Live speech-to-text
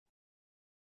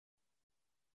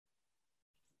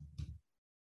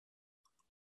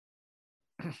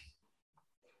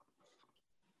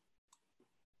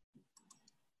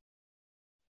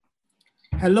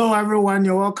Hello, everyone.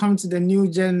 You're welcome to the New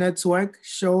Gen Network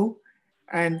show.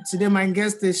 And today my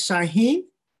guest is Shaheen,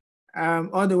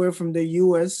 all the way from the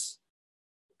US.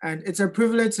 And it's a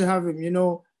privilege to have him. You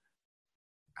know,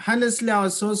 honestly, I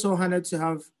was so honored to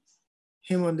have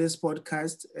him on this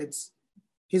podcast.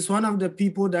 He's one of the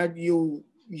people that you'll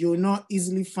not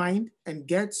easily find and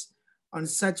get on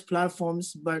such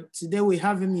platforms. But today we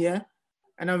have him here.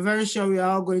 And I'm very sure we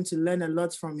are all going to learn a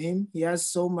lot from him. He has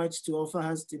so much to offer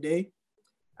us today.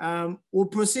 We'll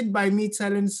proceed by me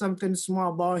telling something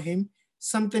small about him,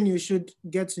 something you should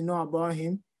get to know about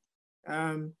him.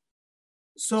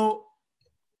 So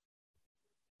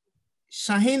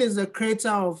Shaheen is the creator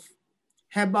of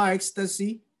Herbal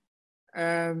Ecstasy,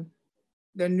 the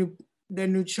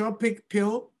nootropic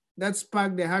pill that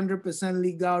sparked the 100%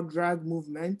 legal drug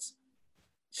movement.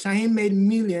 Shaheen made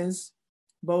millions,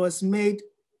 but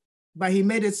he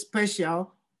made it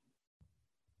special.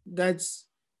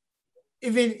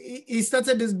 He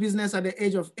started this business at the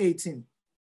age of 15.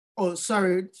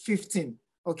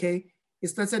 Okay. He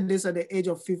started this at the age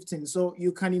of 15. So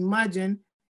you can imagine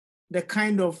the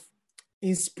kind of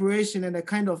inspiration and the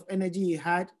kind of energy he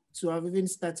had to have even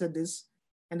started this,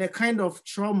 and the kind of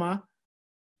trauma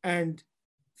and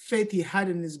faith he had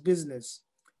in his business.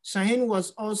 Shaheen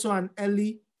was also an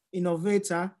early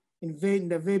innovator in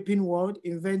the vaping world,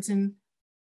 inventing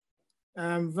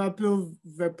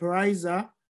vaporizer,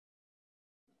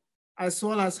 as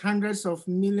well as hundreds of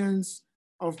millions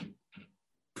of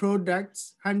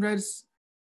products, hundreds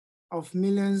of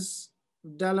millions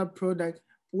dollar product.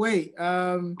 Wait,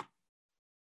 Shaheen?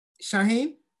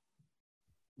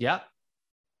 Yeah.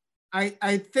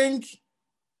 I think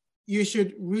you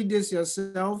should read this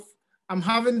yourself. I'm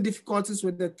having difficulties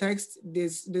with the text. They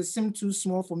seem too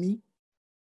small for me.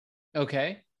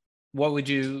 Okay. What would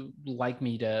you like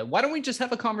me to, why don't we just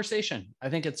have a conversation? I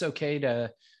think it's okay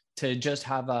to just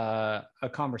have a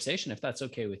conversation, if that's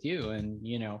okay with you. And,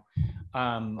 you know,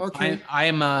 okay. I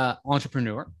am an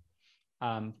entrepreneur.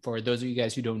 For those of you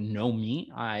guys who don't know me,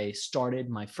 I started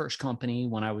my first company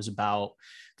when I was about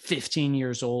 15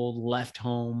 years old, left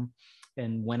home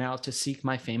and went out to seek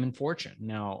my fame and fortune.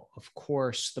 Now, of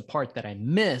course, the part that I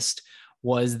missed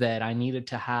was that I needed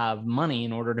to have money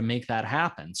in order to make that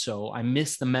happen. So I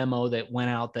missed the memo that went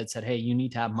out that said, hey, you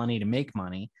need to have money to make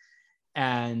money.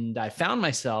 And I found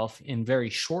myself in very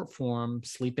short form,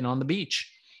 sleeping on the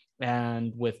beach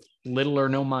and with little or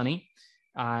no money,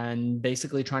 and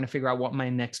basically trying to figure out what my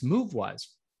next move was.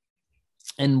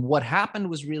 And what happened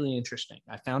was really interesting.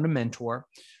 I found a mentor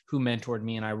who mentored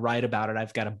me, and I write about it.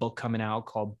 I've got a book coming out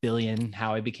called Billion,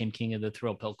 How I Became King of the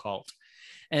Thrill Pill Cult.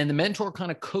 And the mentor kind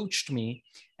of coached me,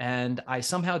 and I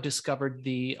somehow discovered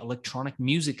the electronic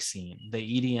music scene, the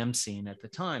EDM scene at the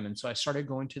time. And so I started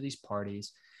going to these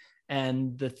parties.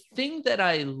 And the thing that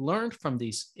I learned from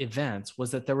these events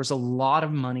was that there was a lot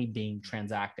of money being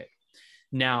transacted.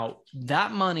 Now,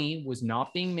 that money was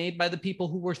not being made by the people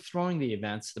who were throwing the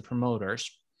events, the promoters.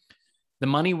 The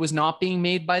money was not being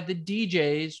made by the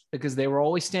DJs because they were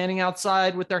always standing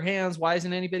outside with their hands. Why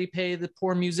doesn't anybody pay the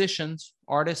poor musicians?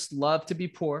 Artists love to be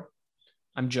poor.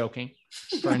 I'm joking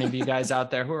for any of you guys out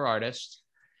there who are artists.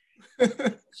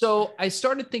 So I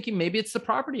started thinking maybe it's the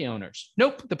property owners.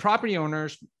 Nope, the property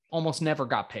owners almost never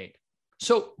got paid.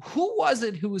 So who was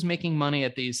it who was making money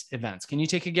at these events? Can you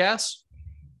take a guess?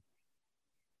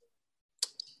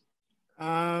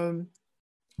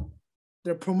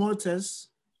 The promoters.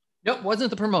 Nope, wasn't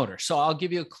the promoter. So I'll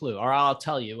give you a clue, or I'll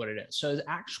tell you what it is. So it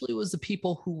actually was the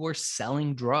people who were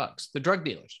selling drugs, the drug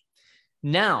dealers.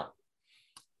 Now,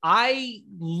 I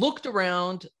looked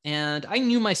around and I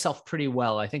knew myself pretty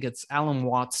well. I think it's Alan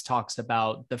Watts talks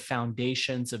about the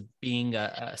foundations of being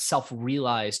a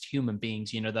self-realized human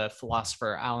beings. You know, the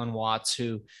philosopher Alan Watts,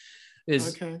 who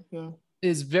is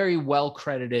very well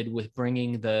credited with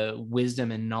bringing the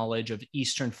wisdom and knowledge of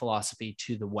Eastern philosophy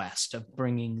to the West, of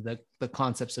bringing the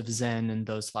concepts of Zen and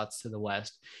those thoughts to the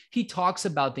West. He talks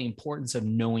about the importance of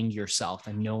knowing yourself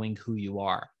and knowing who you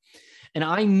are. And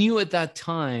I knew at that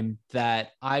time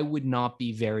that I would not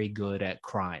be very good at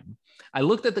crime. I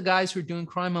looked at the guys who are doing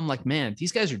crime. I'm like, man,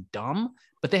 these guys are dumb,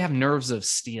 but they have nerves of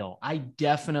steel. I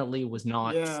definitely was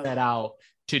not set out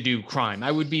to do crime.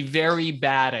 I would be very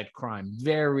bad at crime,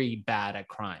 very bad at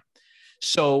crime.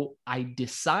 So I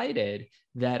decided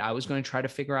that I was going to try to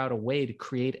figure out a way to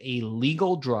create a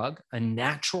legal drug, a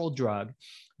natural drug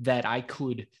that I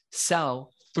could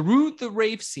sell through the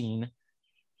rave scene,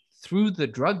 through the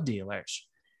drug dealers,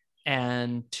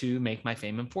 and to make my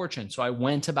fame and fortune. So I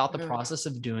went about the process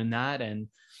of doing that. And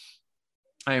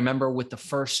I remember with the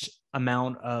first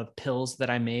amount of pills that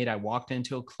I made. I walked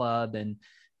into a club and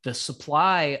the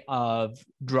supply of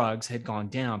drugs had gone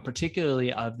down,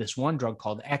 particularly of this one drug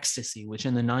called ecstasy, which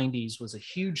in the 90s was a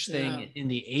huge thing. Yeah. In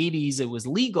the 80s, it was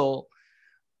legal,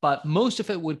 but most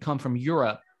of it would come from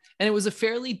Europe. And it was a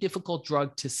fairly difficult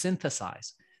drug to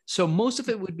synthesize. So most of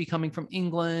it would be coming from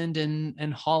England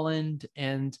and Holland.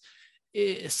 And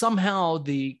somehow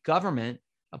the government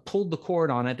pulled the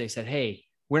cord on it. They said, hey,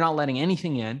 we're not letting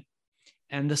anything in.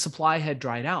 And the supply had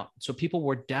dried out. So people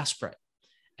were desperate.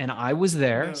 And I was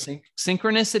there,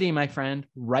 synchronicity, my friend,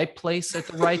 right place at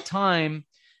the right time.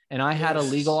 And I had a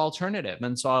legal alternative.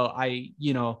 And so I,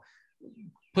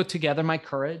 put together my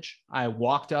courage. I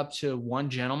walked up to one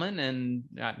gentleman, and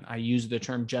I use the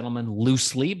term gentleman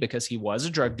loosely because he was a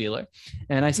drug dealer.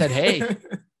 And I said, hey,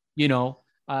 you don't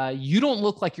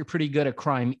look like you're pretty good at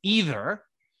crime either,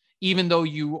 even though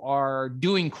you are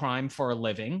doing crime for a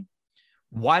living.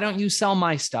 Why don't you sell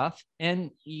my stuff?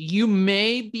 And you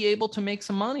may be able to make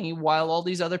some money while all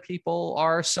these other people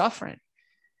are suffering.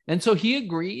 And so he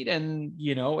agreed. And,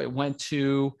 it went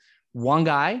to one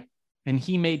guy and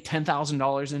he made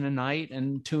 $10,000 in a night,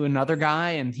 and to another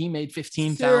guy and he made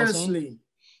 $15,000. Seriously?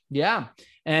 Yeah.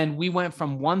 And we went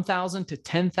from 1,000 to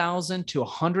 10,000 to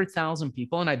 100,000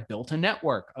 people. And I built a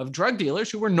network of drug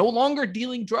dealers who were no longer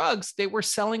dealing drugs. They were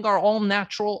selling our all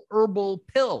natural herbal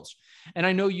pills. And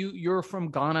I know you're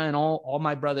from Ghana, and all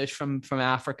my brothers from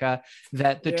Africa,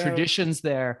 that the traditions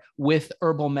there with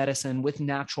herbal medicine, with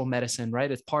natural medicine,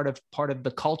 right? It's part of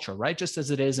the culture, right? Just as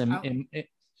it is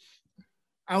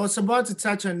I was about to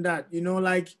touch on that,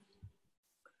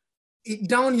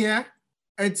 down here,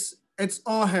 it's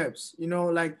all herbs,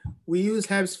 like we use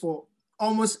herbs for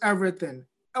almost everything,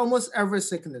 almost every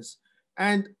sickness.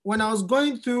 And when I was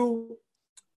going through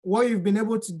what you've been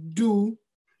able to do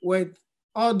with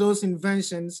all those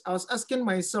inventions, I was asking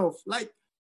myself, like,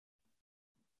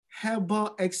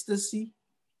 herbal ecstasy,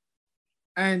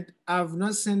 and I've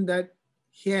not seen that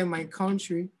here in my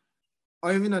country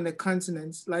or even on the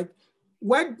continents. Like,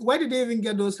 where did they even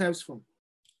get those herbs from?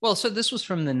 Well, so this was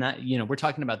from we're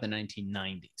talking about the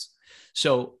 1990s.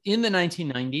 So in the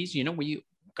 1990s, we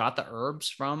got the herbs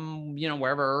from,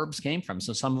 wherever herbs came from.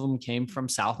 So some of them came from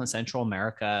South and Central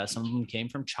America. Some of them came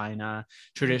from China.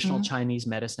 Traditional Chinese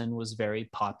medicine was very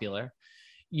popular,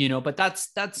 but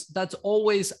that's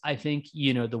always, I think,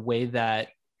 the way that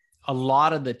a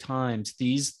lot of the times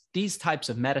these types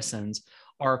of medicines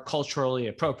are culturally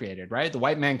appropriated, right? The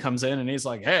white man comes in and he's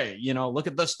like, hey, look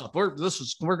at this stuff. We're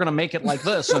going to make it like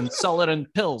this and sell it in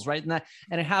pills, right? And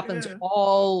it happens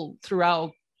all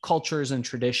throughout cultures and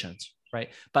traditions, right?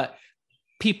 But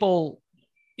people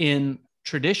in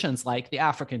traditions like the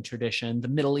African tradition, the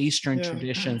Middle Eastern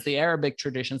traditions, the Arabic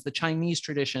traditions, the Chinese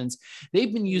traditions,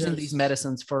 they've been using these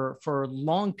medicines for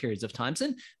long periods of times.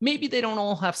 And maybe they don't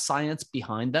all have science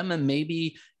behind them. And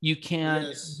maybe you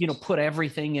can't, put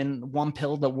everything in one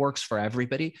pill that works for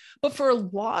everybody. But for a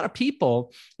lot of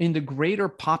people in the greater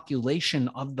population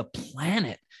of the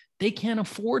planet, they can't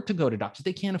afford to go to doctors.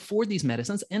 They can't afford these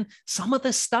medicines. And some of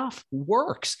this stuff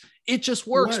works. It just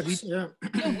works.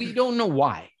 We don't know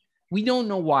why. We don't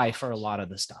know why for a lot of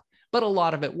the stuff, but a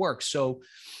lot of it works. So,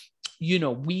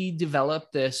 we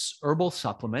developed this herbal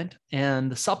supplement, and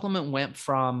the supplement went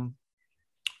from,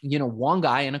 one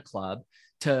guy in a club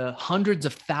to hundreds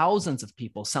of thousands of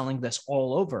people selling this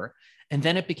all over. And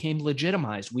then it became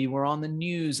legitimized. We were on the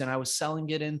news, and I was selling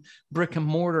it in brick and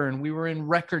mortar, and we were in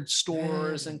record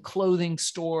stores and clothing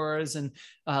stores and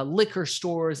liquor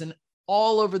stores, and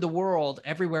all over the world,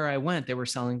 everywhere I went, they were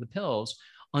selling the pills,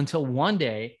 until one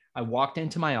day I walked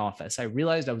into my office. I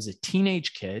realized I was a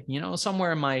teenage kid,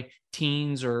 somewhere in my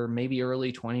teens or maybe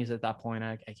early 20s at that point.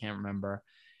 I can't remember.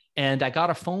 And I got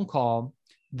a phone call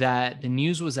that the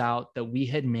news was out that we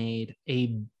had made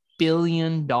 $1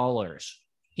 billion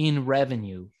in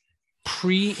revenue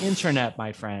pre-internet,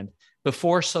 my friend,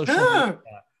 before social media,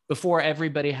 before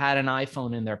everybody had an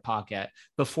iPhone in their pocket,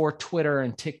 before Twitter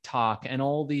and TikTok and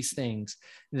all these things,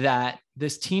 that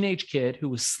this teenage kid who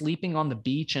was sleeping on the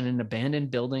beach in an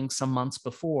abandoned building some months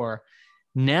before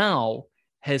now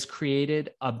has created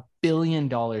 $1 billion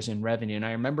in revenue. And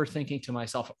I remember thinking to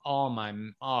myself, holy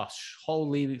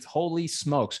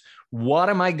smokes, what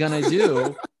am I going to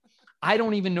do? I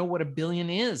don't even know what $1 billion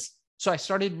is. So I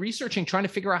started researching, trying to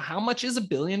figure out how much is $1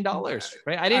 billion,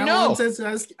 right? I didn't know.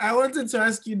 I wanted to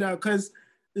ask you that because,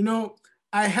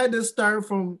 I had a story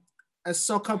from a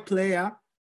soccer player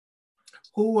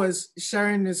who was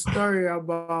sharing a story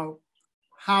about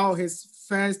how his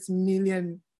first $1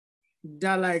 million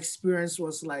experience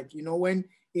was like, when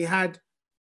he had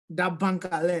that bank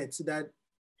alert that,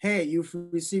 hey, you've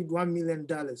received $1 million.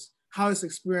 how his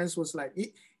experience was like.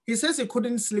 He says he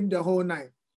couldn't sleep the whole night.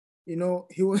 You know,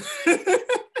 he was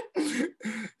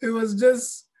he was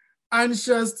just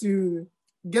anxious to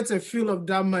get a feel of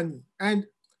that money. And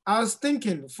I was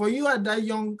thinking, for you at that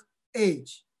young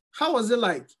age, how was it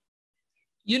like?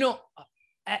 You know,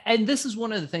 and this is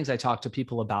one of the things I talk to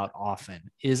people about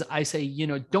often is I say, you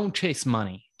know, don't chase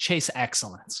money, chase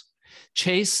excellence.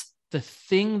 Chase the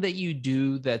thing that you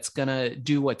do that's going to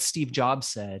do what Steve Jobs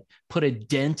said, put a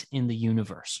dent in the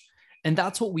universe. And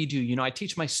that's what we do. You know, I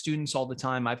teach my students all the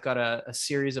time. I've got a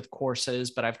series of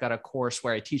courses, but I've got a course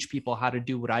where I teach people how to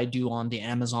do what I do on the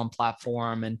Amazon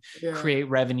platform and create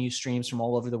revenue streams from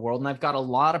all over the world. And I've got a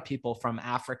lot of people from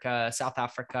Africa, South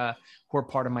Africa, who are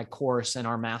part of my course and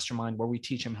our mastermind where we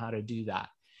teach them how to do that.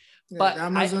 Yeah, but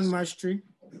Amazon Mastery.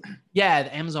 Yeah,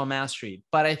 the Amazon Mastery.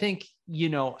 But I think, you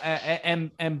know,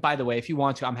 and by the way, if you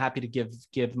want to, I'm happy to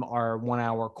give our 1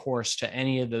 hour course to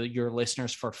any of your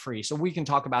listeners for free. So we can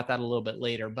talk about that a little bit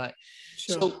later. But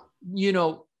so, you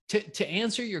know, to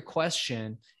answer your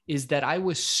question is that I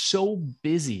was so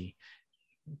busy,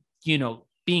 you know,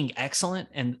 being excellent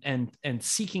and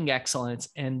seeking excellence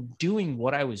and doing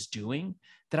what I was doing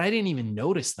that I didn't even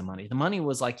notice the money. The money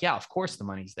was like, yeah, of course the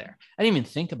money's there. I didn't even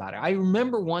think about it. I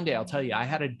remember one day, I'll tell you, I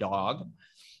had a dog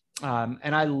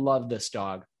and I love this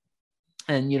dog.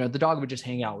 And, you know, the dog would just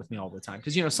hang out with me all the time.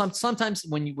 Cause you know, sometimes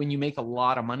when you make a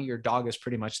lot of money, your dog is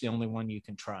pretty much the only one you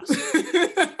can trust.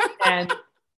 And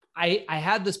I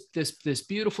had this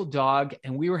beautiful dog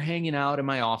and we were hanging out in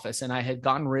my office and I had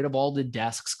gotten rid of all the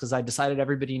desks because I decided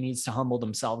everybody needs to humble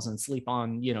themselves and sleep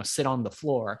on, you know, sit on the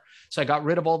floor. So I got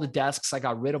rid of all the desks. I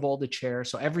got rid of all the chairs.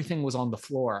 So everything was on the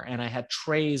floor and I had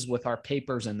trays with our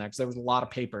papers in there because there was a lot of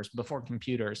papers before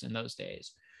computers in those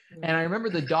days. And I remember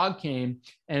the dog came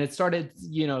and it started,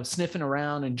 you know, sniffing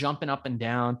around and jumping up and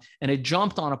down and it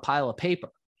jumped on a pile of paper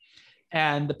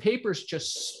and the papers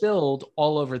just spilled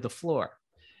all over the floor.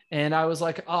 And I was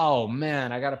like, oh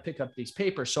man, I got to pick up these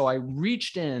papers. So I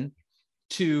reached in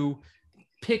to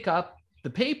pick up the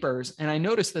papers and I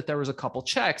noticed that there was a couple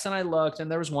checks and I looked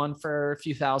and there was one for a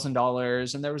few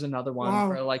 $1,000s and there was another one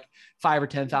for like $5,000 or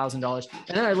 $10,000.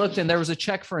 And then I looked and there was a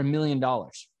check for $1 million,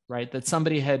 right? That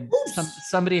somebody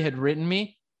had written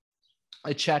me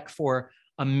a check for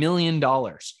 $1 million.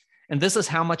 And this is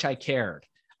how much I cared.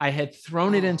 I had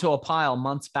thrown it into a pile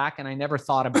months back and I never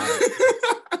thought about it.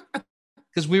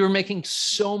 Because we were making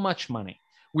so much money.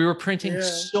 We were printing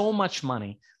so much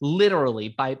money,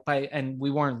 literally and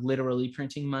we weren't literally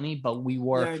printing money, but we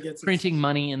were printing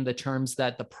money in the terms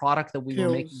that the product that we were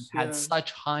making had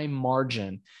such high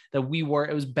margin that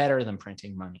it was better than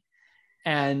printing money.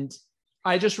 And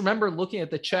I just remember looking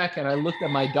at the check and I looked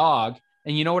at my dog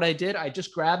and you know what I did? I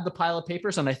just grabbed the pile of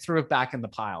papers and I threw it back in the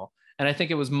pile. And I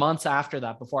think it was months after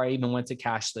that before I even went to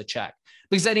cash the check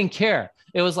because I didn't care.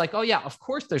 It was like, oh yeah, of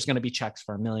course there's going to be checks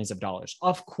for millions of dollars.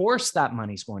 Of course that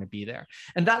money's going to be there.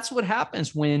 And that's what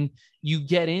happens when you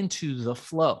get into the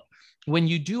flow. When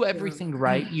you do everything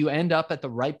right, you end up at the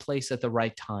right place at the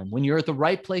right time. When you're at the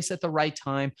right place at the right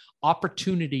time,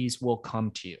 opportunities will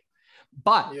come to you.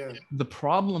 But the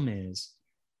problem is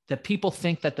that people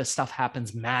think that this stuff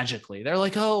happens magically. They're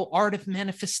like, oh, art of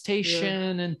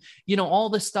manifestation. And, you know, all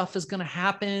this stuff is going to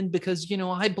happen because, you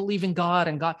know, I believe in God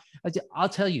and God, I'll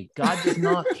tell you, God does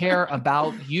not care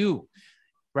about you,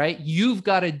 right? You've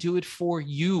got to do it for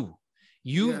you.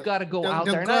 You've got to go out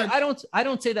there. And I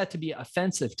don't say that to be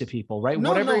offensive to people, right?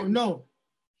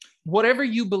 Whatever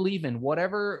you believe in,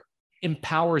 whatever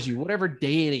empowers you, whatever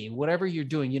deity, whatever you're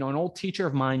doing, you know, an old teacher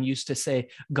of mine used to say,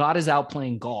 God is out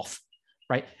playing golf.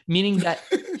 Right? Meaning that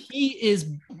he is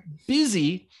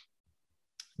busy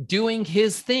doing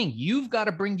his thing. You've got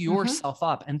to bring yourself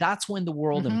up. And that's when the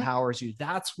world empowers you.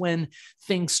 That's when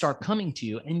things start coming to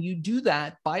you. And you do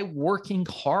that by working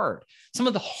hard. Some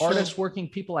of the hardest working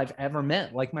people I've ever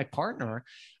met, like my partner,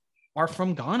 are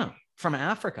from Ghana, from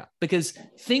Africa, because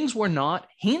things were not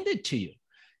handed to you.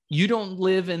 You don't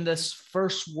live in this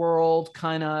first world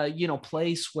kind of, you know,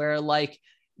 place where like,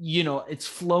 you know, it's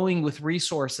flowing with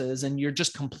resources and you're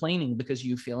just complaining because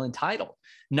you feel entitled.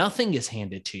 Nothing is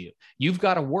handed to you. You've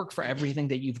got to work for everything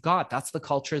that you've got. That's the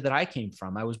culture that I came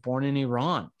from. I was born in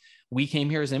Iran. We came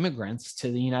here as immigrants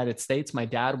to the United States. My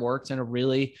dad worked in a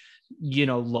really, you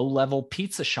know, low-level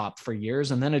pizza shop for years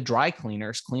and then a dry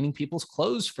cleaners cleaning people's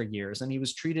clothes for years. And he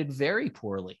was treated very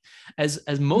poorly, as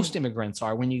most immigrants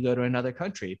are when you go to another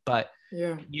country. But,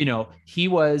 you know, he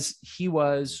was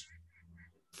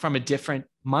from a different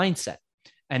mindset.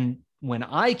 And when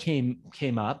I came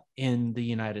up in the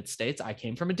United States, I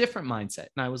came from a different mindset.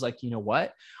 And I was like, you know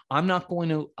what? I'm not going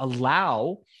to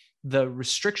allow the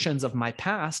restrictions of my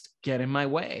past get in my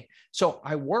way. So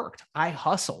I worked, I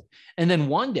hustled. And then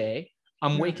one day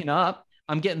I'm waking up,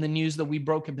 I'm getting the news that we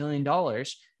broke $1 billion.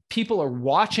 People are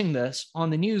watching this on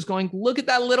the news going, look at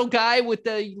that little guy with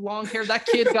the long hair. That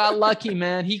kid got lucky,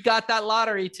 man. He got that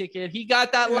lottery ticket. He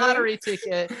got that lottery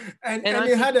ticket. And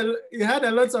you had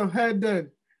a lot of hair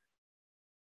then.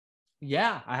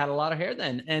 Yeah, I had a lot of hair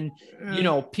then. And, you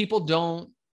know, people don't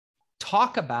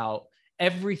talk about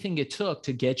everything it took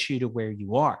to get you to where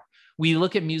you are. We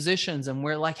look at musicians and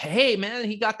we're like, hey, man,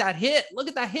 he got that hit. Look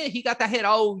at that hit. He got that hit.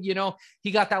 Oh, you know, he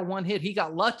got that one hit. He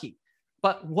got lucky.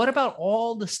 But what about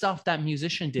all the stuff that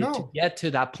musician did to get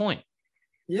to that point?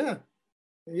 Yeah.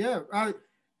 Yeah.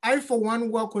 I for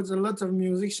one, work with a lot of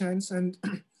musicians, and,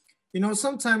 you know,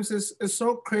 sometimes it's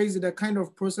so crazy the kind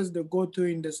of process they go through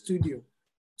in the studio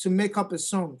to make up a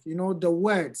song, you know, the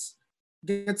words,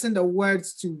 getting the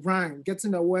words to rhyme,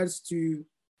 getting the words to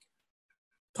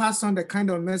pass on the kind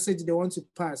of message they want to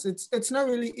pass. It's not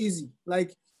really easy,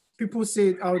 like people say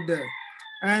it out there.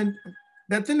 And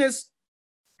the thing is,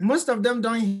 most of them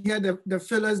don't hear the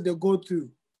fillers they go through.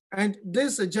 And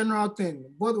this is a general thing,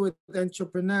 both with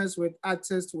entrepreneurs, with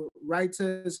artists, with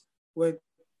writers, with,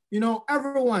 you know,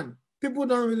 everyone. People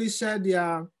don't really share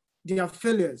their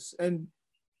failures and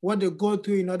what they go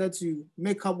through in order to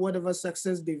make up whatever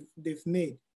success they've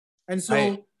made. And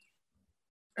so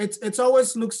it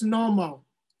always looks normal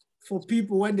for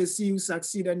people when they see you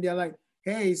succeed and they're like,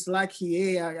 hey, it's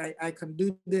lucky, hey, I can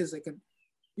do this, I can.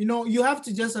 You know, you have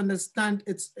to just understand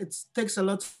it takes a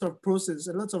lot of process,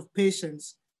 a lot of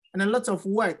patience, and a lot of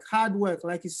work, hard work,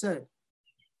 like you said.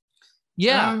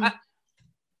 Yeah,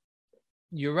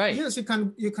 you're right. Yes, you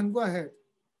can go ahead.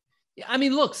 I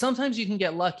mean, look, sometimes you can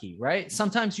get lucky, right?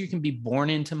 Sometimes you can be born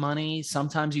into money.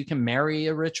 Sometimes you can marry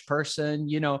a rich person,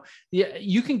 you know,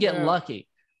 you can get lucky.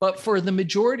 But for the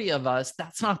majority of us,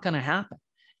 that's not going to happen.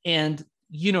 And,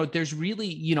 you know, there's really,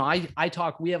 you know,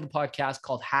 we have a podcast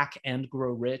called Hack and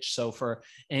Grow Rich. So for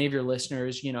any of your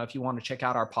listeners, you know, if you want to check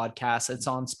out our podcast, it's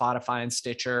on Spotify and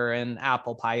Stitcher and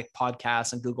Apple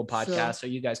Podcasts and Google Podcasts. Sure. So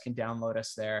you guys can download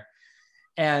us there.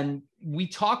 And we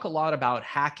talk a lot about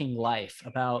hacking life,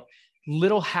 about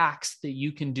little hacks that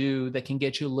you can do that can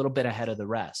get you a little bit ahead of the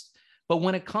rest. But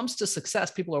when it comes to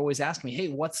success, people are always asking me, hey,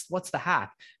 what's the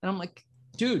hack? And I'm like,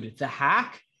 dude, the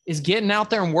hack is getting out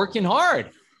there and working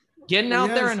hard, getting out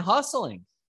there and hustling,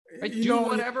 right? Do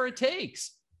whatever it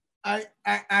takes. I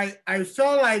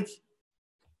feel like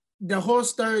the whole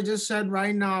story just said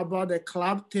right now about the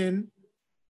club thing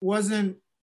it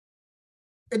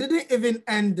didn't even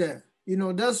end there. You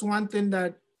know, that's one thing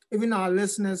that even our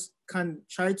listeners can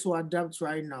try to adapt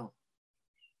right now.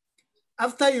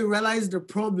 After you realize the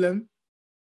problem,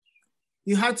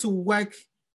 you had to work,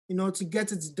 you know, to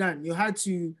get it done. You had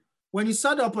to, when you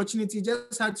saw the opportunity, you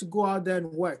just had to go out there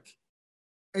and work.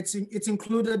 It's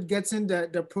included getting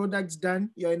the products done,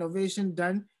 your innovation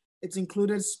done. It's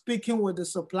included speaking with the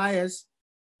suppliers,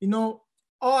 you know,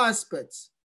 all aspects.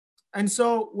 And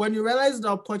so when you realize the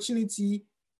opportunity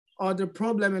or the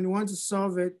problem and you want to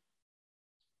solve it,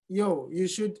 you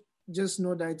should just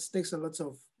know that it takes a lot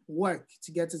of work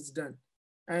to get it done.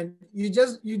 And you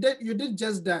did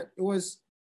just that. It was,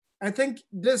 I think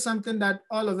there's something that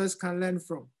all of us can learn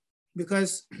from,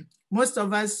 because most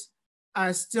of us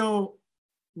are still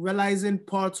realizing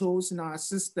potholes in our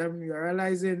system. We are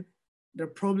realizing the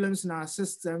problems in our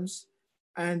systems,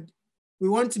 and we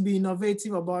want to be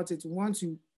innovative about it. We want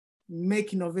to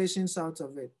make innovations out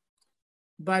of it.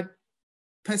 But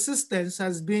persistence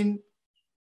has been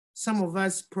some of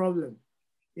us' problem.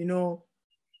 You know,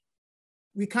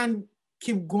 we can't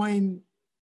keep going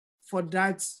for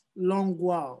that long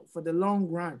while, for the long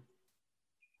run.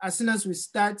 As soon as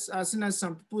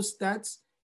some people start,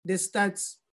 they start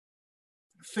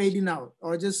fading out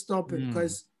or just stopping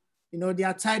because, you know, they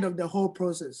are tired of the whole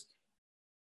process.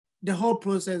 The whole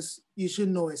process, you should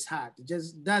know, is hard.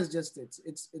 That's just it.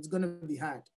 It's gonna be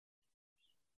hard.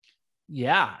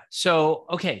 Yeah. So,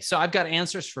 okay. So I've got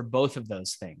answers for both of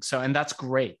those things. So, and that's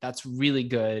great. That's really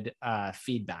good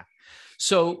feedback.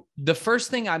 So the first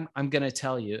thing I'm going to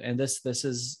tell you, and this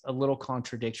is a little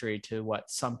contradictory to what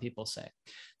some people say.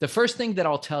 The first thing that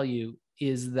I'll tell you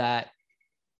is that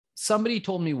somebody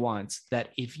told me once that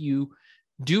if you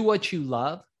do what you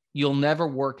love, you'll never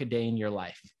work a day in your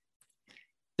life.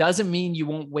 Doesn't mean you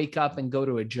won't wake up and go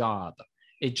to a job.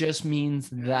 It just means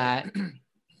that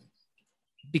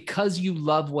because you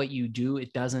love what you do,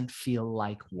 it doesn't feel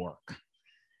like work.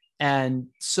 And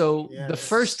so the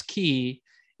first key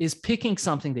is picking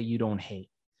something that you don't hate.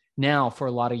 Now, for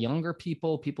a lot of younger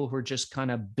people who are just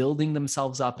kind of building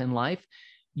themselves up in life,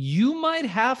 you might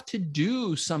have to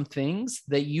do some things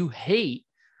that you hate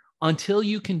until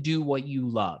you can do what you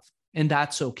love. And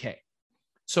that's okay.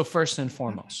 So first and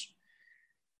foremost,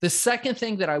 the second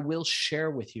thing that I will share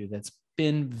with you that's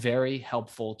been very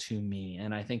helpful to me,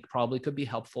 and I think probably could be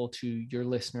helpful to your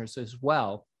listeners as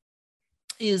well,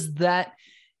 is that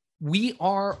we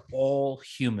are all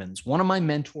humans. One of my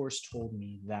mentors told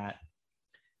me that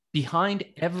behind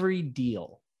every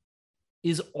deal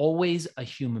is always a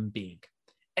human being.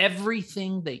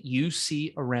 Everything that you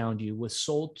see around you was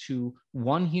sold to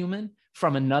one human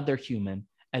from another human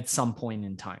at some point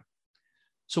in time.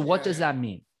 So what does that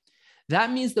mean? That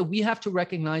means that we have to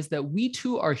recognize that we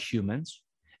too are humans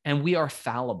and we are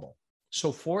fallible.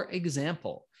 So for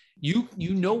example, you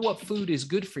know what food is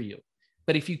good for you,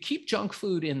 but if you keep junk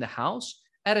food in the house,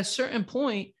 at a certain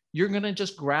point, you're going to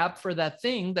just grab for that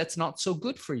thing that's not so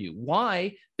good for you.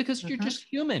 Why? Because you're just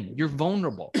human. You're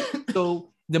vulnerable.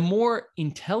 So the more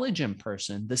intelligent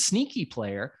person, the sneaky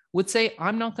player, would say,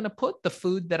 I'm not going to put the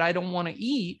food that I don't want to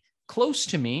eat close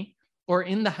to me or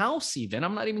in the house even.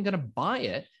 I'm not even going to buy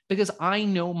it because I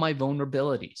know my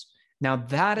vulnerabilities. Now,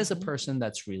 that is a person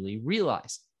that's really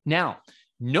realized. Now,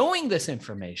 knowing this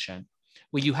information,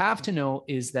 what you have to know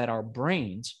is that our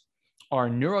brains, our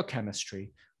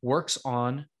neurochemistry, works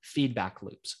on feedback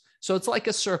loops. So it's like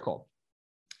a circle.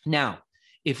 Now,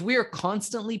 if we are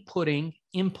constantly putting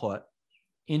input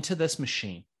into this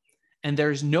machine and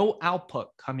there's no output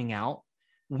coming out,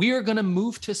 we are going to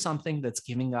move to something that's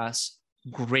giving us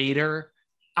greater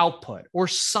output or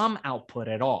some output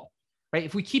at all, right?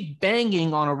 If we keep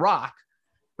banging on a rock,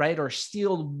 right, or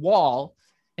steel wall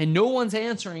and no one's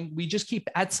answering, we just keep,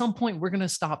 at some point, we're going to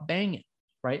stop banging,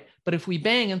 right? But if we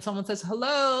bang and someone says,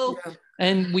 hello,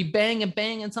 and we bang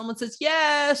and someone says,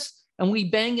 yes, and we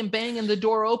bang and the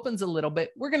door opens a little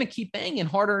bit, we're going to keep banging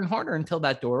harder and harder until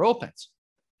that door opens.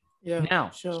 Yeah. Now,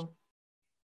 sure.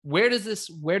 Where does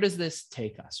this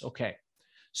take us? Okay.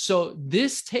 So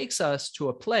this takes us to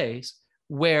a place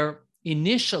where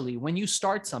initially when you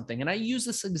start something, and I use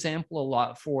this example a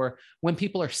lot for when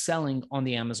people are selling on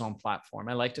the Amazon platform.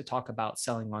 I like to talk about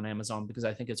selling on Amazon because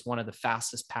I think it's one of the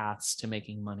fastest paths to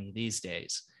making money these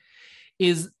days,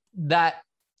 is that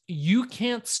you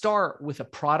can't start with a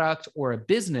product or a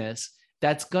business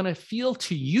that's going to feel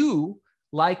to you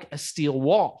like a steel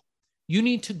wall. You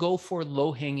need to go for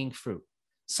low-hanging fruit,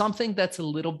 something that's a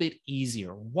little bit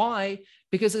easier. Why?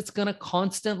 Because it's going to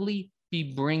constantly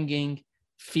be bringing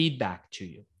feedback to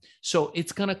you. So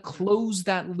it's going to close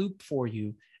that loop for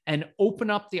you and open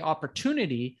up the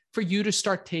opportunity for you to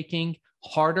start taking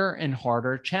harder and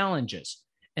harder challenges.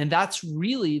 And that's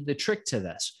really the trick to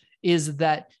this, is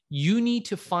that you need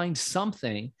to find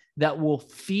something that will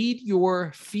feed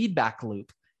your feedback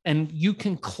loop and you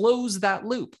can close that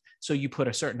loop. So you put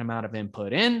a certain amount of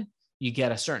input in, you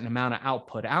get a certain amount of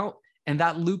output out, and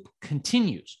that loop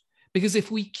continues. Because if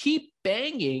we keep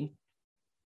banging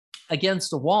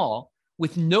against a wall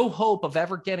with no hope of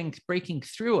ever breaking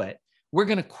through it, we're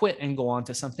going to quit and go on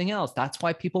to something else. That's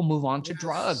why people move on to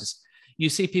drugs. You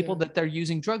see people that they're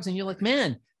using drugs and you're like,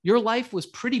 man, your life was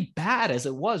pretty bad as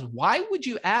it was. Why would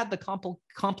you add the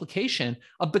complication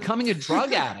of becoming a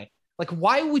drug addict? Like,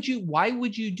 why would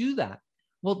you do that?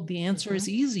 Well, the answer is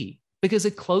easy, because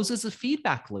it closes a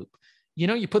feedback loop. You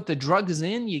know, you put the drugs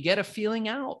in, you get a feeling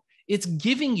out. It's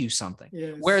giving you something.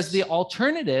 Whereas the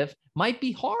alternative might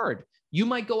be hard. You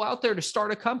might go out there to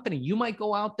start a company. You might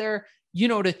go out there, you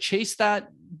know, to chase that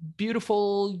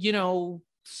beautiful, you know,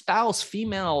 spouse,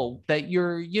 female that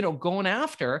you're, you know, going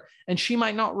after, and she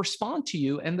might not respond to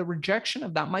you. And the rejection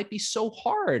of that might be so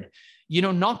hard. You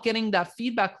know, not getting that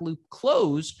feedback loop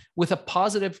closed with a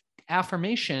positive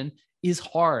affirmation is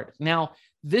hard. Now,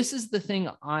 this is the thing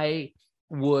I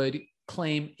would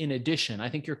claim in addition. I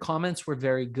think your comments were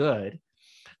very good.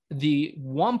 The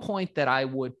one point that I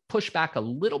would push back a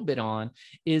little bit on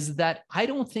is that I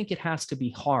don't think it has to be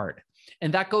hard.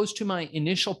 And that goes to my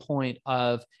initial point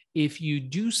of, if you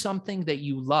do something that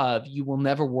you love, you will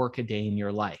never work a day in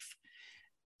your life.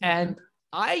 And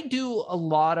I do a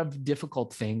lot of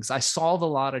difficult things. I solve a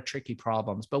lot of tricky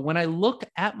problems. But when I look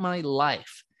at my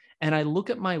life and I look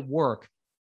at my work,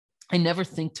 I never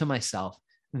think to myself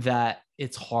that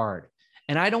it's hard.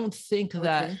 And I don't think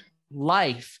that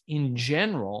life in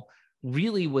general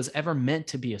really was ever meant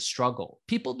to be a struggle.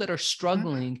 People that are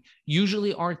struggling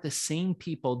usually aren't the same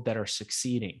people that are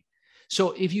succeeding.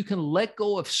 So if you can let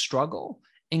go of struggle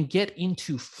and get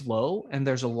into flow, and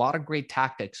there's a lot of great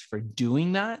tactics for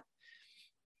doing that,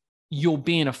 you'll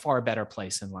be in a far better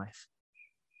place in life.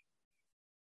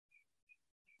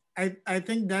 I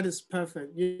think that is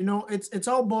perfect. You know, it's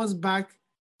all boils back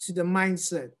to the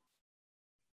mindset.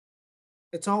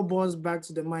 it all boils back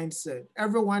to the mindset.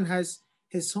 Everyone has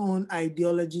his own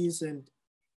ideologies and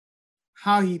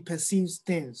how he perceives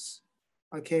things.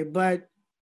 Okay, but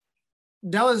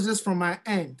that was just from my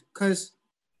end, because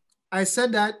I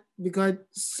said that because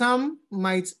some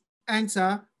might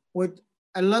enter with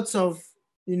a lot of,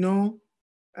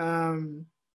 um,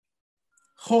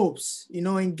 hopes,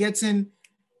 in getting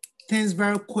things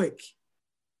very quick,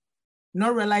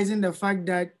 not realizing the fact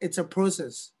that it's a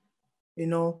process,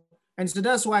 and so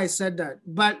that's why I said that.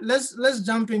 But let's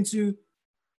jump into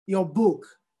your book,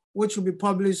 which will be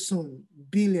published soon,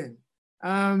 Billion.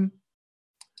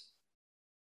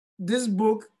 This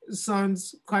book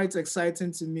sounds quite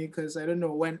exciting to me because I don't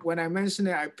know, when I mention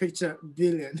it, I picture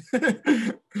billion.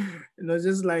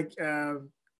 Just like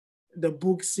the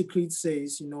book Secret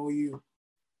says, you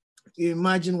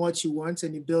imagine what you want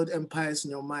and you build empires in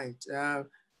your mind.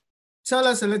 Tell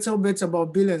us a little bit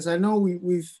about Billions. I know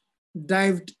we've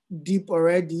dived deep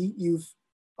already. You've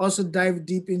also dived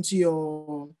deep into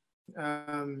your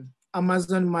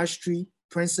Amazon mastery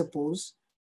principles,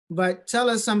 but tell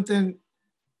us something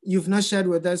you've not shared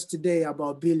with us today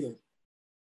about Billion.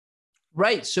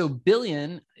 Right. So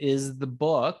Billion is the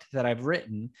book that I've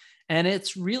written, and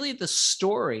it's really the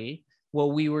story,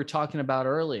 what we were talking about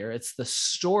earlier. It's the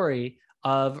story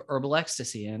of herbal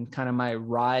ecstasy and kind of my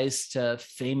rise to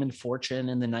fame and fortune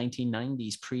in the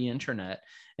 1990s, pre-internet,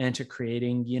 and to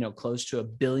creating, close to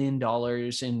 $1 billion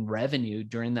in revenue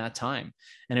during that time.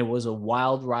 And it was a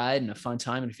wild ride and a fun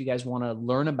time. And if you guys want to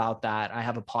learn about that, I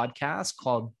have a podcast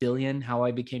called Billion, How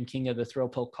I Became King of the Thrill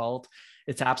Pill Cult.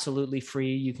 It's absolutely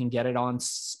free. You can get it on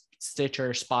Stitcher,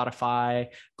 Spotify,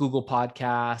 Google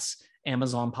Podcasts,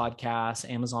 Amazon Podcasts,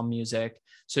 Amazon Music.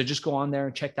 So just go on there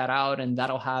and check that out. And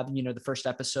that'll have, the first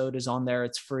episode is on there.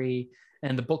 It's free.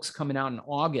 And the book's coming out in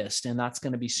August, and that's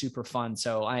going to be super fun.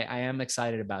 So I am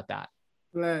excited about that.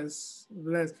 Bless.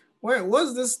 Wait,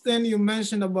 what's this thing you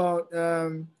mentioned about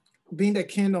being the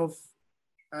king of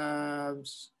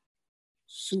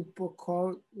super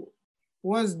cult?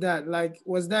 What's that? Like,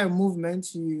 was that a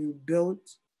movement you built?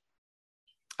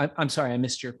 I'm sorry, I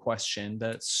missed your question.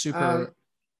 The super...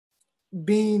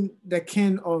 being the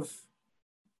king of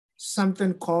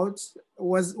something called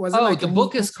was it oh like the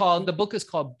book is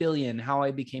called Billion, How I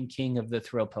Became King of the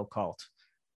Thrill Pill Cult.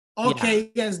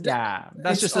 Okay, yeah. Yes,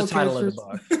 That's just the title of the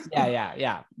book.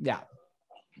 Yeah.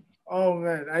 Oh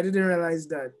man, I didn't realize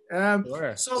that.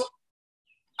 Sure. So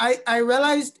I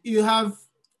realized you have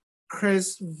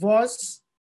Chris Voss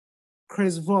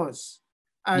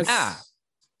as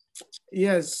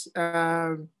yes,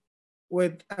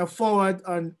 with a forward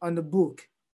on the book.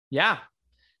 Yeah.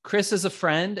 Chris is a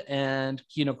friend, and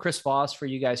Chris Voss, for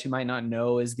you guys who might not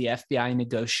know, is the FBI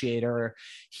negotiator.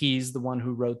 He's the one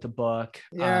who wrote the book.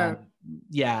 Never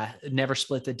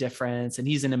Split the Difference, and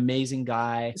he's an amazing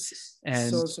guy.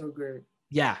 And so great.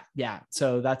 Yeah.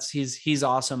 So he's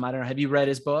awesome. I don't know. Have you read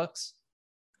his books?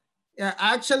 Yeah,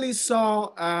 I actually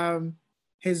saw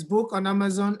his book on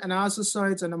Amazon, and I also saw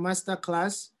it on a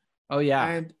masterclass. Oh yeah,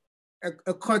 and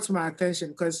it caught my attention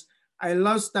because I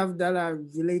love stuff that are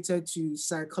related to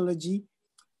psychology,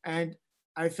 and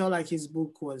I felt like his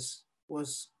book was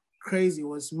crazy,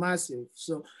 was massive.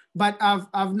 So, but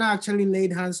I've not actually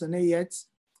laid hands on it yet.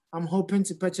 I'm hoping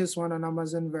to purchase one on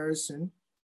Amazon very soon.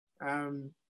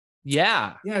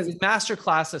 Yeah, his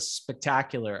masterclass is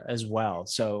spectacular as well.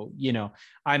 So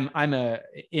I'm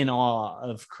in awe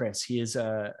of Chris. He is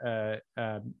a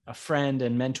friend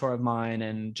and mentor of mine,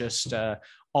 and just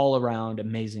all around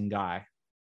amazing guy.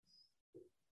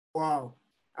 Wow,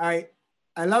 I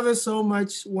love it so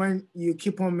much when you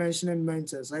keep on mentioning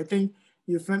mentors. I think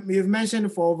you've mentioned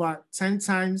it for over 10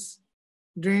 times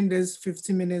during this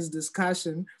 15 minutes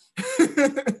discussion.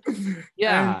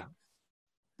 Yeah. And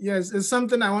yes, it's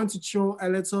something I want to throw a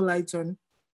little light on.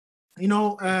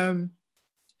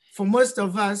 For most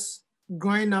of us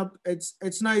growing up,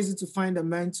 it's not easy to find a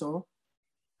mentor.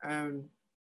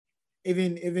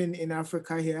 Even in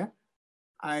Africa here,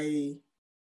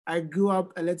 I grew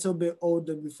up a little bit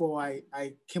older before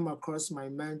I came across my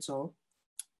mentor.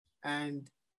 And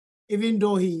even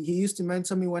though he used to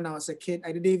mentor me when I was a kid,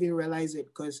 I didn't even realize it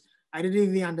because I didn't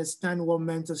even understand what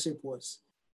mentorship was.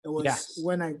 It was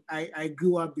when I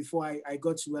grew up before I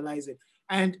got to realize it.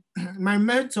 And my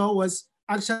mentor was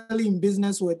actually in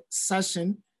business with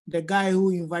Sachin, the guy who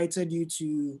invited you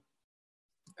to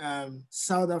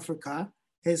South Africa.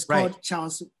 He's called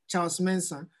Charles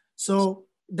Manson. So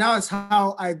that was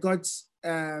how I got,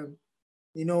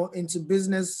 into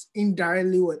business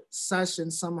indirectly with Sachin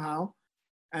somehow.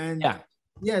 And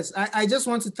yes, I just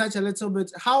want to touch a little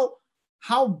bit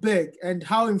how big and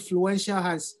how influential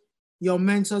has your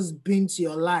mentors been to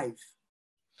your life?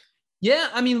 Yeah,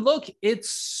 I mean, look, it's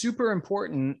super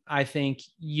important, I think,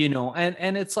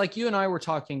 and it's like you and I were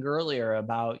talking earlier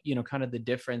about, kind of the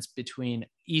difference between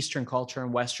Eastern culture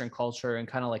and Western culture and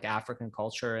kind of like African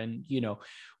culture. And,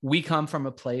 we come from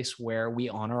a place where we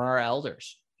honor our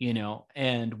elders,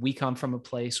 and we come from a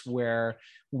place where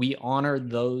we honor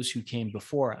those who came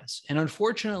before us. And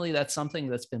unfortunately, that's something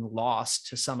that's been lost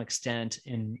to some extent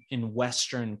in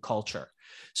Western culture.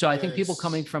 So I think people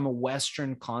coming from a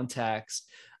Western context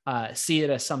see it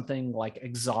as something like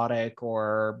exotic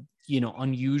or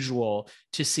unusual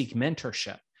to seek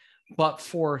mentorship. But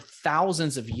for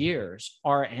thousands of years,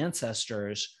 our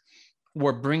ancestors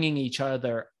were bringing each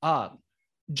other up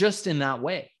just in that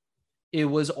way. It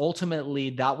was ultimately,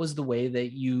 that was the way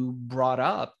that you brought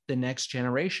up the next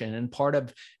generation. And part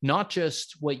of not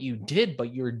just what you did,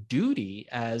 but your duty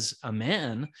as a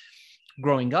man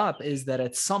growing up is that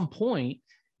at some point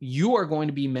you are going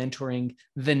to be mentoring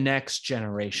the next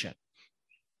generation.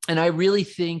 And I really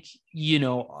think,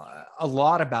 a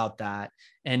lot about that.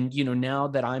 And, now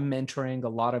that I'm mentoring a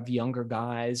lot of younger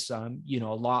guys, a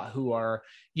lot who are,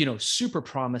 super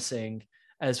promising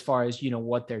as far as,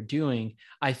 what they're doing,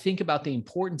 I think about the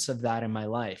importance of that in my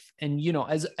life. And,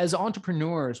 as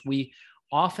entrepreneurs, we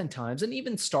oftentimes, and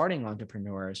even starting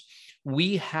entrepreneurs,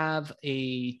 we have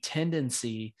a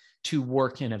tendency to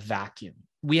work in a vacuum.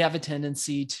 We have a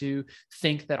tendency to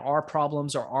think that our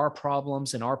problems are our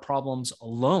problems and our problems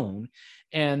alone,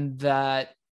 and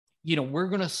that, we're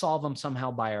going to solve them somehow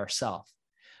by ourselves.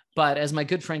 But as my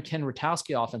good friend Ken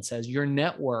Rutowski often says, your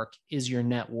network is your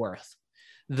net worth.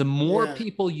 The more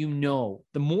people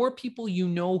the more people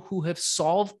who have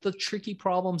solved the tricky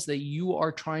problems that you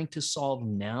are trying to solve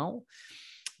now,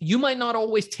 you might not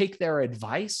always take their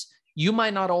advice. You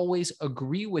might not always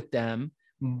agree with them,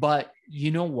 but you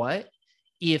know what?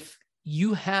 If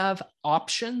you have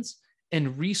options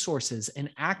and resources and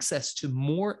access to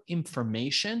more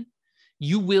information,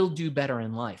 you will do better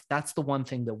in life. That's the one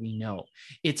thing that we know.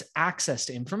 It's access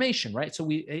to information, right? So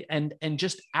and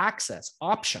just access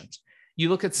options. You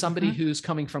look at somebody who's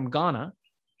coming from Ghana,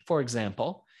 for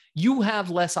example, you have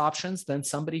less options than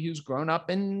somebody who's grown up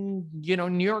in,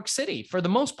 New York City for the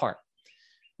most part,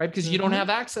 right? Because you don't have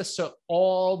access to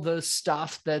all the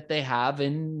stuff that they have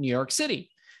in New York City.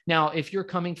 Now, if you're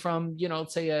coming from,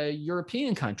 say a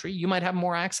European country, you might have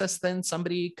more access than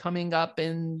somebody coming up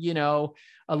in,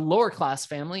 a lower class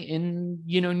family in,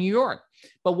 New York.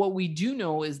 But what we do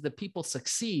know is that people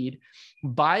succeed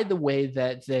by the way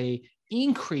that they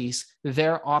increase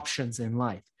their options in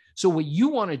life. So what you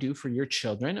want to do for your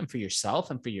children and for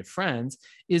yourself and for your friends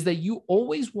is that you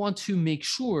always want to make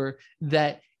sure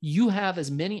that you have as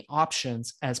many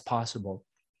options as possible.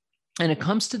 And it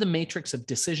comes to the matrix of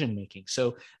decision-making.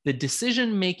 So the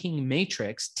decision-making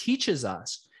matrix teaches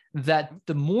us that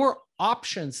the more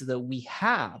options that we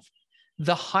have,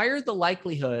 the higher the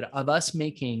likelihood of us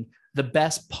making the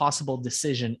best possible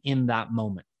decision in that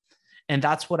moment. And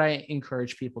that's what I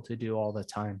encourage people to do all the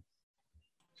time.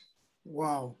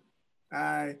 Wow.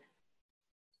 I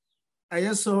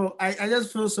just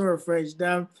feel so refreshed.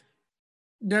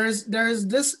 There's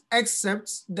this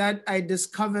excerpt that I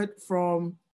discovered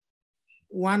from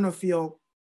one of your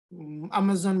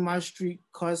Amazon Mastery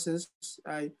courses.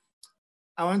 I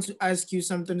want to ask you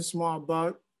something small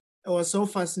about. It was so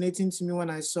fascinating to me when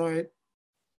I saw it.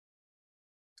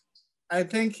 I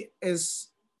think it's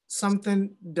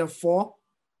something, the 4.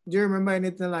 Do you remember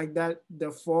anything like that?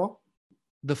 The 4?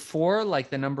 The 4,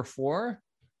 like the number 4?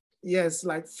 Yes,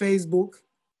 like Facebook,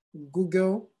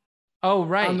 Google,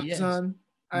 right, Amazon,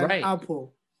 yes. and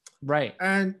Apple. Right.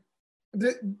 And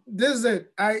this is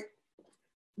it.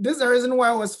 This is the reason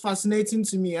why it was fascinating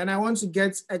to me, and I want to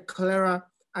get a clearer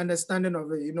understanding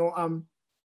of it.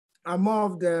 I'm more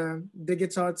of the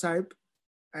digital type,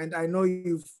 and I know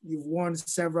you've won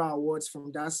several awards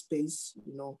from that space.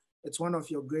 It's one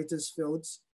of your greatest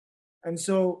fields. And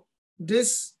so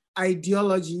this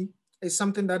ideology is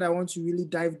something that I want to really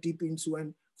dive deep into.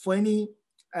 And for any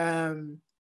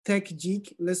tech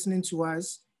geek listening to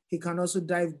us, he can also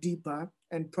dive deeper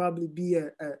and probably be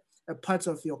a part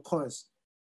of your course.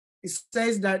 It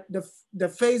says that the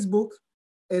Facebook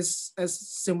is a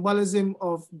symbolism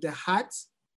of the heart,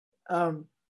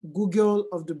 Google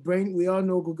of the brain. We all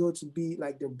know Google to be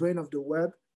like the brain of the web.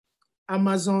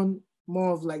 Amazon,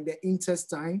 more of like the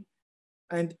intestine,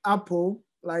 and Apple,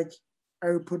 like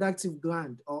a reproductive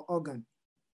gland or organ.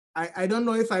 I don't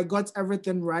know if I got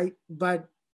everything right, but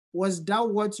was that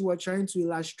what you were trying to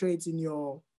illustrate in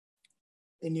your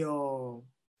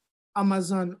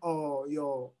Amazon or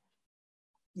your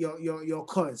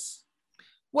course?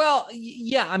 Well,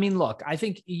 yeah. I mean, look, I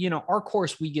think, our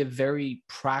course, we give very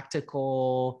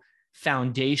practical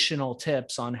foundational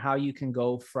tips on how you can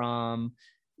go from,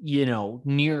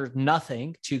 near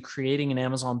nothing to creating an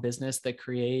Amazon business that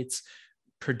creates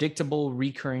predictable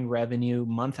recurring revenue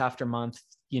month after month,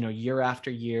 year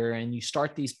after year. And you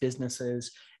start these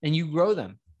businesses and you grow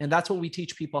them. And that's what we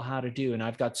teach people how to do. And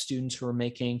I've got students who are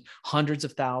making hundreds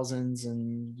of thousands,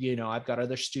 and, I've got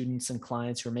other students and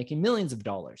clients who are making millions of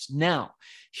dollars. Now,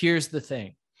 here's the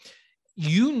thing.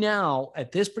 You now,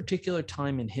 at this particular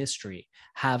time in history,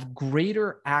 have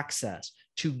greater access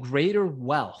to greater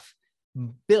wealth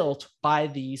built by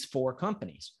these 4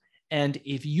 companies. And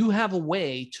if you have a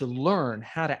way to learn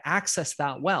how to access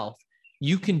that wealth,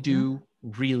 you can do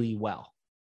really well.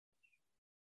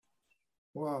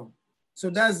 Wow. So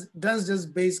that's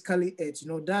just basically it.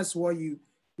 That's what you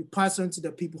pass on to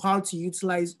the people, how to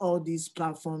utilize all these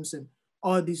platforms and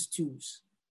all these tools.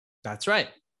 That's right.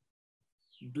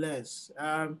 Bless.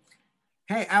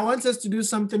 Hey, I want us to do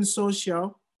something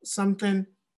social, something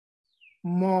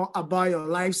more about your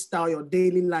lifestyle, your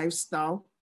daily lifestyle.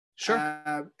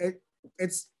 Sure.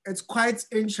 It's quite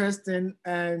interesting,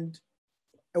 and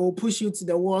it will push you to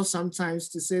the wall sometimes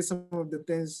to say some of the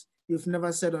things you've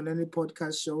never said on any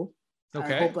podcast show.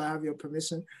 Okay. I hope I have your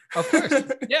permission. Of course.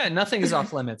 Yeah, nothing is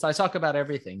off limits. I talk about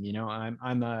everything.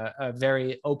 I'm a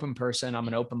very open person. I'm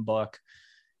an open book.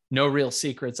 No real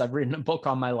secrets. I've written a book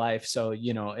on my life. So,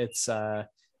 it's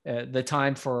the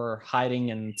time for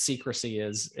hiding and secrecy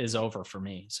is over for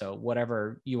me. So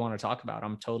whatever you want to talk about,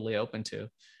 I'm totally open to.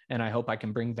 And I hope I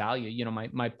can bring value.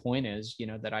 My point is,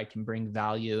 that I can bring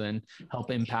value and help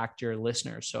impact your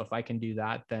listeners. So if I can do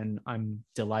that, then I'm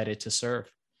delighted to serve.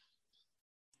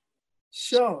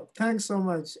 Sure. Thanks so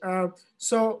much.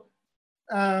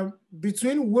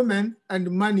 Between women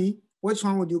and money, which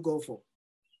one would you go for?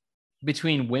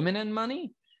 Between women and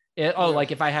money?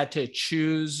 Like if I had to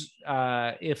choose,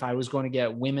 if I was going to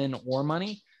get women or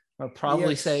money, I'd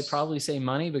probably say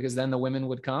money, because then the women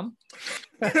would come.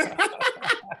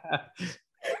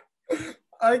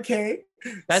 Okay.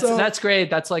 That's great.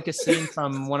 That's like a scene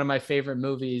from one of my favorite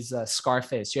movies,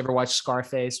 Scarface. You ever watch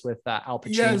Scarface with Al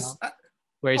Pacino? Yes.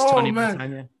 Where he's Tony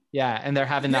Montana. Yeah, and they're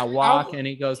having that walk, and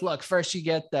he goes, "Look, first you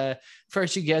get the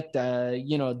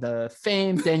the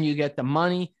fame, then you get the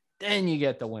money, then you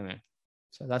get the women."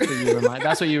 So that's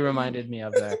what you reminded me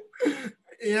of there.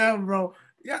 Yeah, bro.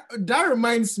 Yeah, that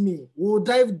reminds me. We'll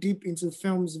dive deep into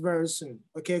films very soon,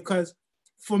 okay? Because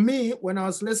for me, when I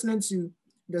was listening to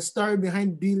the story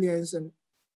behind Billions and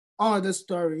all the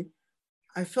story,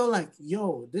 I felt like,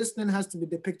 this thing has to be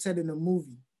depicted in a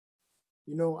movie.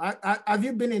 Have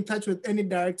you been in touch with any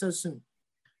directors soon?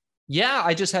 Yeah,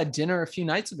 I just had dinner a few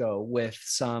nights ago with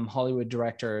some Hollywood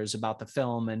directors about the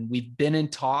film, and we've been in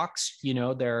talks.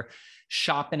 They're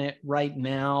shopping it right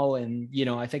now, and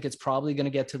I think it's probably going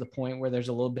to get to the point where there's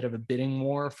a little bit of a bidding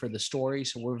war for the story.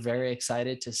 So we're very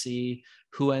excited to see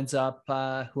who ends up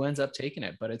taking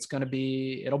it. But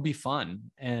it'll be fun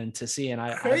and to see. And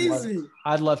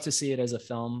I'd love to see it as a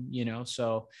film.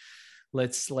 So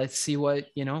let's see what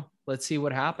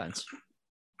happens.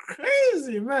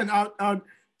 Crazy, man.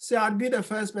 I'd be the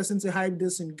first person to hype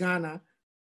this in Ghana.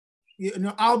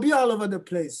 I'll be all over the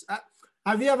place.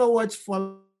 Have you ever watched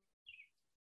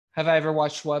Have I ever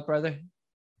watched what, brother?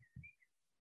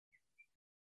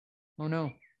 Oh no,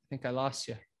 I think I lost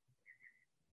you.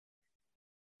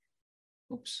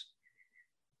 Oops.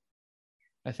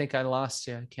 I think I lost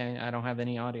you. I don't have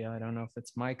any audio. I don't know if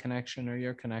it's my connection or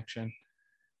your connection,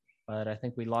 but I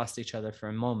think we lost each other for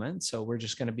a moment. So we're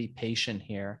just going to be patient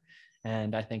here.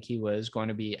 And I think he was going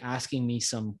to be asking me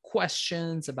some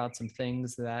questions about some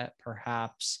things that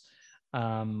perhaps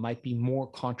might be more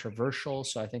controversial.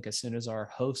 So I think as soon as our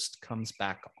host comes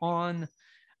back on,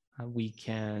 we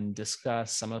can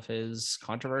discuss some of his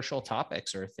controversial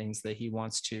topics or things that he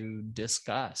wants to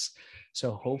discuss.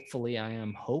 So hopefully, I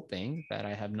am hoping that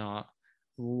I have not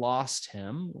lost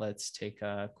him. Let's take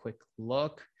a quick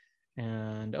look.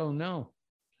 And oh no,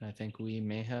 I think we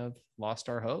may have lost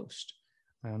our host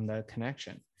on the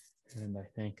connection. And I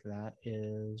think that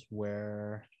is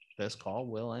where this call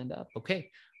will end up.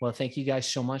 Okay. Well, thank you guys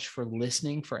so much for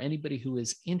listening. For anybody who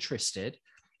is interested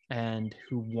and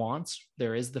who wants,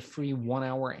 there is the free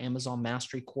 1-hour Amazon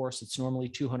mastery course. It's normally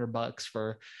 $200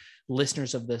 for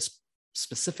listeners of this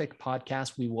specific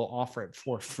podcast. We will offer it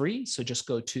for free. So just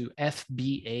go to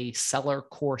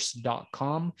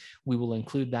fbasellercourse.com. We will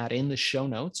include that in the show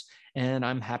notes. And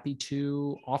I'm happy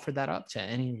to offer that up to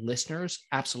any listeners,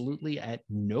 absolutely at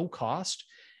no cost.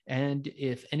 And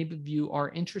if any of you are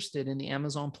interested in the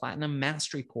Amazon Platinum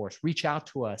Mastery course, reach out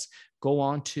to us. Go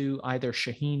on to either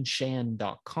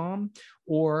shaheenshan.com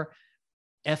or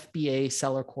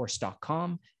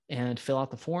fbasellercourse.com and fill out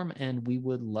the form, and we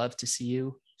would love to see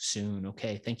you soon.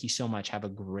 Okay. Thank you so much. Have a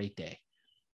great day.